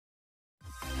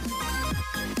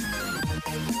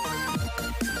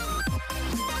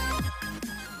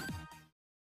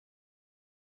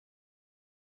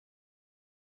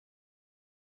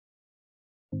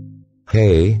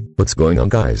Hey, what's going on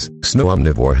guys,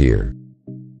 Snowomnivore here.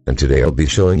 And today I'll be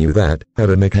showing you how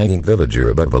to make hanging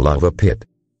villager above a lava pit.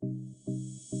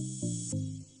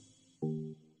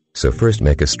 So first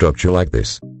make a structure like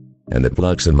this. And the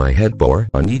blocks in my headboard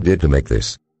are needed to make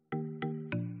this.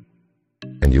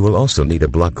 And you will also need a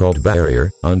block called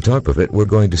barrier. On top of it we're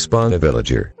going to spawn a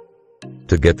villager.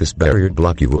 To get this barrier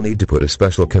block you will need to put a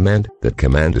special command. That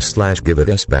command is /give it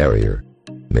s-barrier.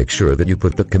 Make sure that you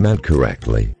put the command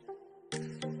correctly.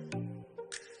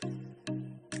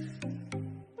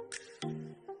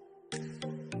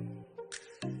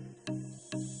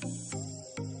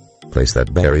 Place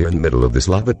that barrier in the middle of this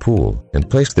lava pool, and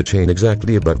place the chain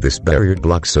exactly above this barrier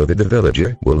block so that the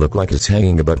villager will look like it's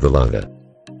hanging above the lava.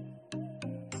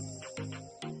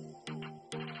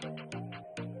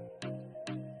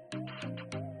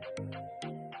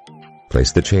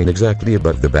 Place the chain exactly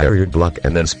above the barrier block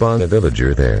and then spawn a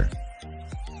villager there.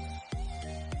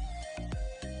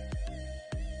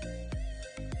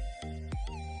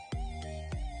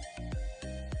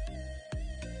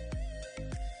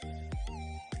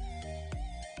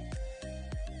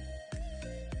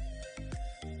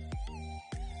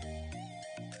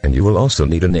 And you will also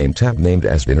need a name tab named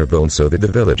as inner bone so that the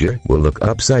villager will look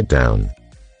upside down.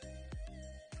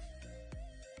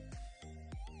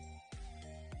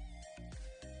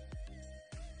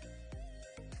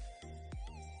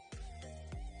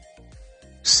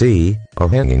 See, our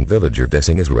hanging villager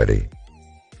dressing is ready.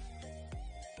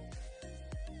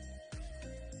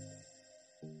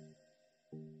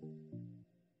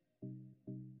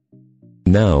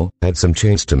 Now, add some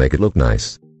chains to make it look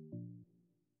nice.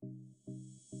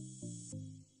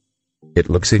 It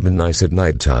looks even nice at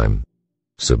night time.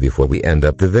 So before we end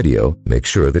up the video, make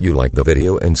sure that you like the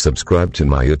video and subscribe to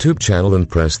my YouTube channel and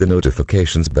press the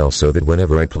notifications bell so that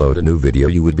whenever I upload a new video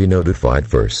you would be notified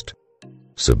first.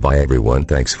 So bye everyone,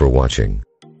 thanks for watching.